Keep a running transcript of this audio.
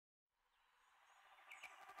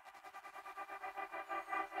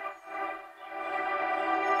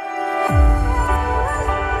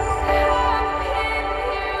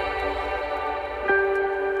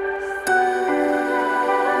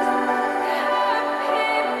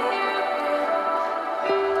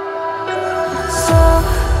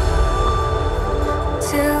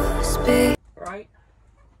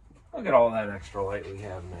at all that extra light we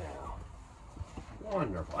have now.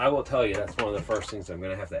 Wonderful. I will tell you, that's one of the first things I'm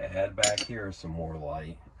going to have to add back here is some more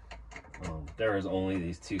light. There is only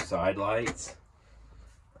these two side lights.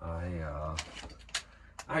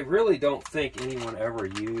 I really don't think anyone ever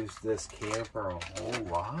used this camper a whole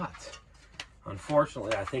lot.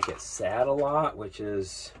 Unfortunately, I think it sat a lot, which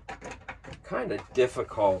is kind of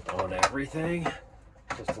difficult on everything.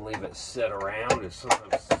 Just to leave it sit around is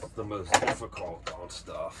sometimes the most difficult on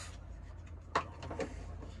stuff.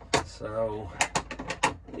 So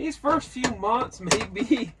these first few months may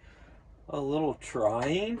be a little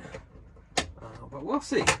trying, but we'll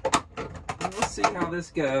see. We'll see how this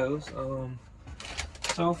goes.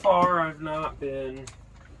 So far, I've not been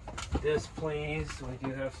displeased. We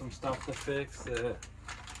do have some stuff to fix that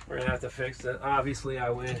we're gonna have to fix. That obviously I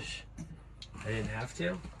wish I didn't have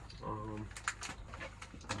to.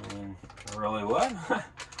 I really would.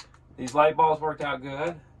 These light bulbs worked out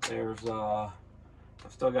good. There's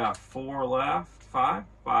I've still got 4 left, 5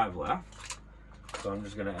 left. So I'm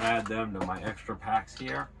just gonna add them to my extra packs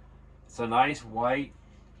here. It's a nice white,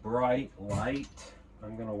 bright light.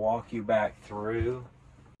 I'm gonna walk you back through.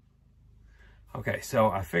 Okay, so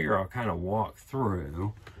I figure I'll kind of walk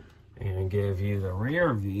through and give you the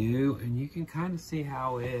rear view, and you can kind of see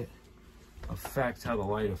how it affects, how the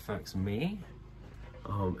light affects me,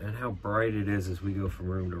 and how bright it is as we go from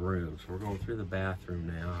room to room. So we're going through the bathroom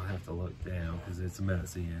now. I'll have to look down because it's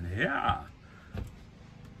messy in here.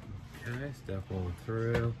 Okay, step on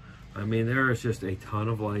through. I mean, there is just a ton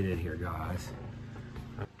of light in here, guys.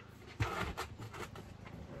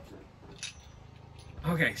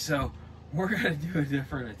 Okay, so we're gonna do a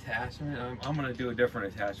different attachment. I'm gonna do a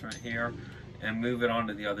different attachment here and move it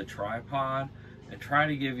onto the other tripod and try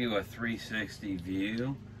to give you a 360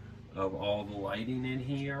 view of all the lighting in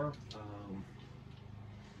here.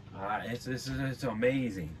 It's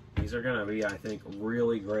amazing. These are gonna be, I think,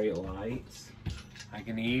 really great lights. I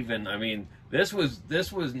mean, this was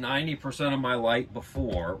 90% of my light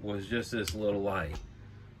before was just this little light.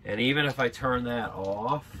 And even if I turn that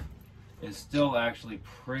off, it's still actually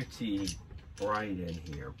pretty bright in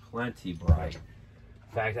here, plenty bright.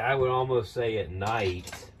 In fact, I would almost say at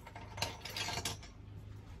night,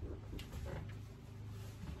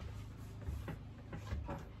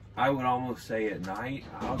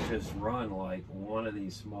 I'll just run like one of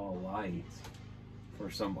these small lights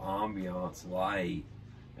for some ambiance light,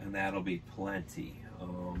 and that'll be plenty.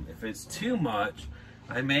 If it's too much,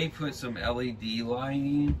 I may put some LED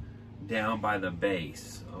lighting down by the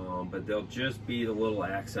base, but they'll just be the little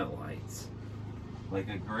accent lights. Like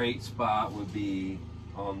a great spot would be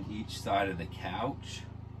on each side of the couch,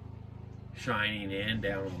 shining in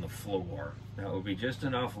down on the floor. That would be just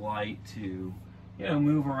enough light to, you know,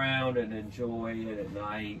 move around and enjoy it at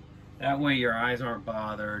night. That way your eyes aren't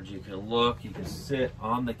bothered. You can look, you can sit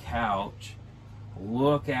on the couch,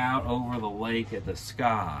 look out over the lake at the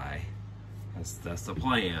sky. That's the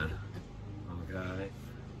plan, okay?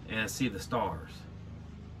 And see the stars.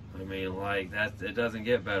 I mean, like, that, it doesn't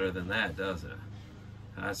get better than that, does it?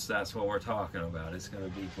 That's what we're talking about. It's going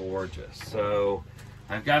to be gorgeous. So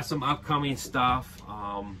I've got some upcoming stuff.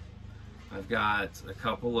 I've got a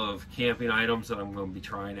couple of camping items that I'm going to be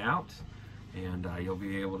trying out, and you'll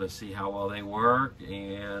be able to see how well they work,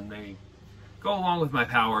 and they go along with my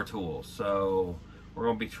power tools. So we're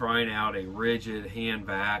going to be trying out a rigid hand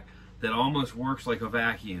vac that almost works like a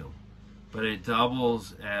vacuum, but it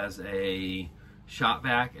doubles as a shop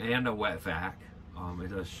vac and a wet vac.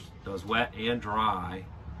 It does wet and dry,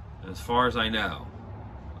 as far as I know.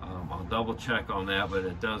 I'll double check on that, but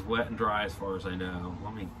it does wet and dry as far as I know.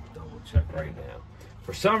 Let me double check right now.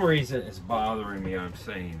 For some reason, it's bothering me I'm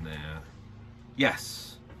saying that.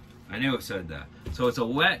 Yes, I knew it said that. So it's a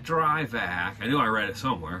wet dry vac. I knew I read it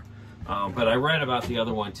somewhere, but I read about the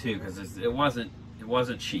other one too, because it wasn't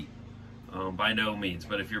cheap. By no means.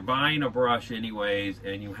 But if you're buying a brush anyways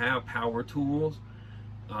and you have power tools,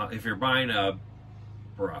 if you're buying a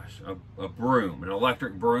brush, a broom, an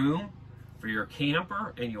electric broom for your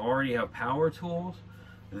camper, and you already have power tools,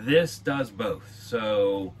 this does both.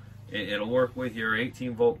 So it'll work with your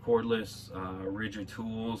 18-volt cordless rigid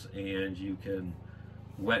tools, and you can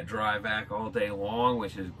wet dry vac all day long,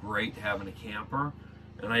 which is great to have in a camper.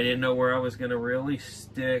 And I didn't know where I was going to really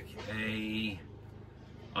stick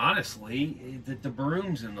honestly, the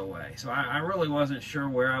broom's in the way. So I really wasn't sure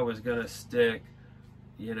where I was going to stick,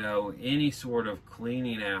 you know, any sort of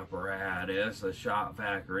cleaning apparatus, a shop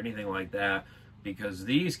vac or anything like that, because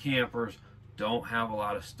these campers don't have a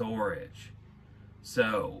lot of storage.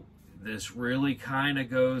 So this really kind of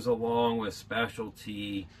goes along with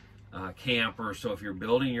specialty campers. So if you're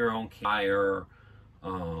building your own fire,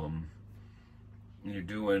 you're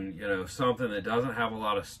doing, you know, something that doesn't have a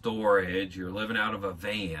lot of storage, you're living out of a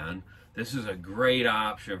van, this is a great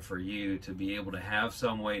option for you to be able to have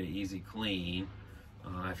some way to easy clean.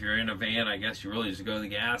 If you're in a van, I guess you really just go to the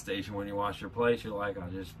gas station when you wash your plates. You're like, I'll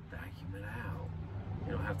just vacuum it out.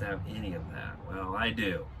 You don't have to have any of that. Well, I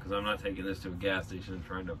do, because I'm not taking this to a gas station and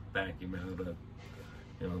trying to vacuum out a,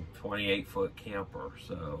 you know, 28-foot camper.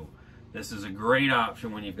 So this is a great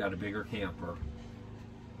option when you've got a bigger camper.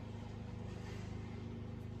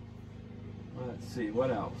 Let's see,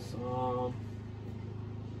 what else?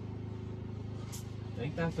 I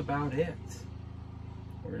think that's about it.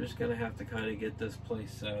 We're just gonna have to kind of get this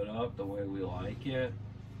place set up the way we like it.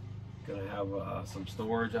 Gonna have some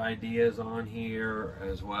storage ideas on here,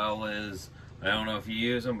 as well as, I don't know if you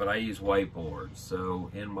use them, but I use whiteboards.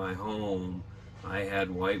 So in my home, I had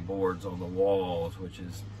whiteboards on the walls, which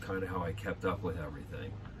is kind of how I kept up with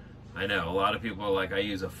everything. I know a lot of people are like, I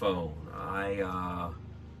use a phone. I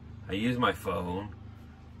use my phone,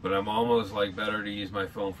 but I'm almost like better to use my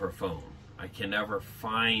phone for a phone. I can never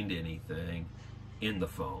find anything in the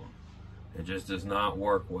phone. It just does not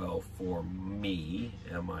work well for me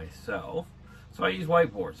and myself. So I use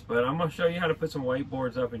whiteboards, but I'm gonna show you how to put some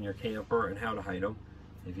whiteboards up in your camper and how to hide them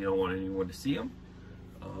if you don't want anyone to see them.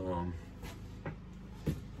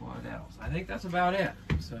 What else? I think that's about it.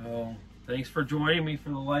 So thanks for joining me for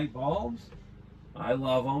the light bulbs. I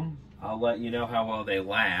love them. I'll let you know how well they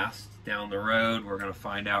last down the road. We're gonna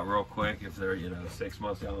find out real quick if they're, you know, 6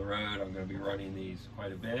 months down the road. I'm gonna be running these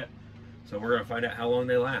quite a bit. So we're gonna find out how long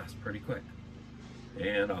they last pretty quick.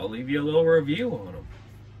 And I'll leave you a little review on them.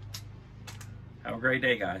 Have a great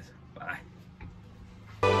day, guys. Bye.